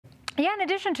Yeah, in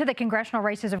addition to the congressional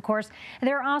races, of course,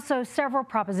 there are also several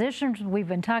propositions. We've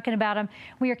been talking about them.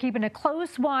 We are keeping a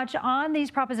close watch on these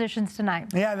propositions tonight.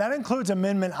 Yeah, that includes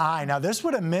Amendment I. Now, this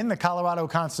would amend the Colorado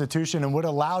Constitution and would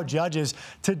allow judges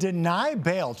to deny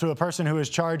bail to a person who is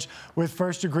charged with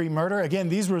first-degree murder. Again,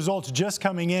 these results just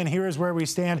coming in. Here is where we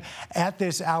stand at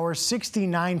this hour.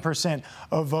 69%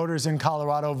 of voters in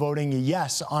Colorado voting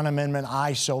yes on Amendment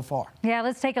I so far. Yeah,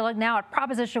 let's take a look now at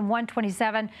Proposition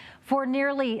 127. For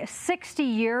nearly 60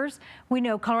 years, we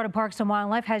know Colorado Parks and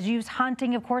Wildlife has used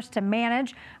hunting, of course, to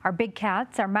manage our big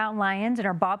cats, our mountain lions, and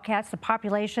our bobcats, the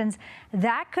populations.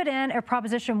 That could end if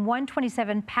Proposition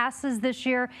 127 passes this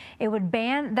year. It would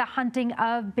ban the hunting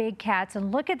of big cats.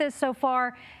 And look at this so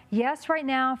far. Yes, right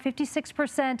now,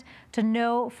 56% to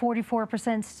no,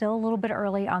 44%. Still a little bit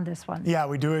early on this one. Yeah,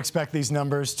 we do expect these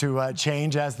numbers to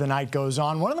change as the night goes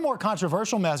on. One of the more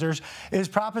controversial measures is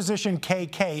Proposition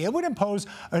KK. It would impose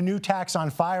a new tax on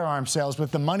firearm sales,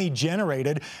 with the money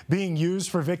generated being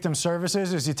used for victim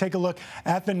services. As you take a look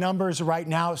at the numbers right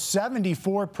now,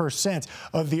 74%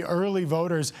 of the early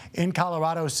voters in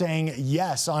Colorado saying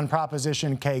yes on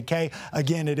Proposition KK.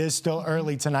 Again, it is still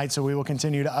early tonight, so we will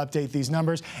continue to update these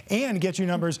numbers and get you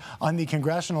numbers on the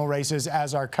congressional races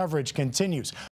as our coverage continues.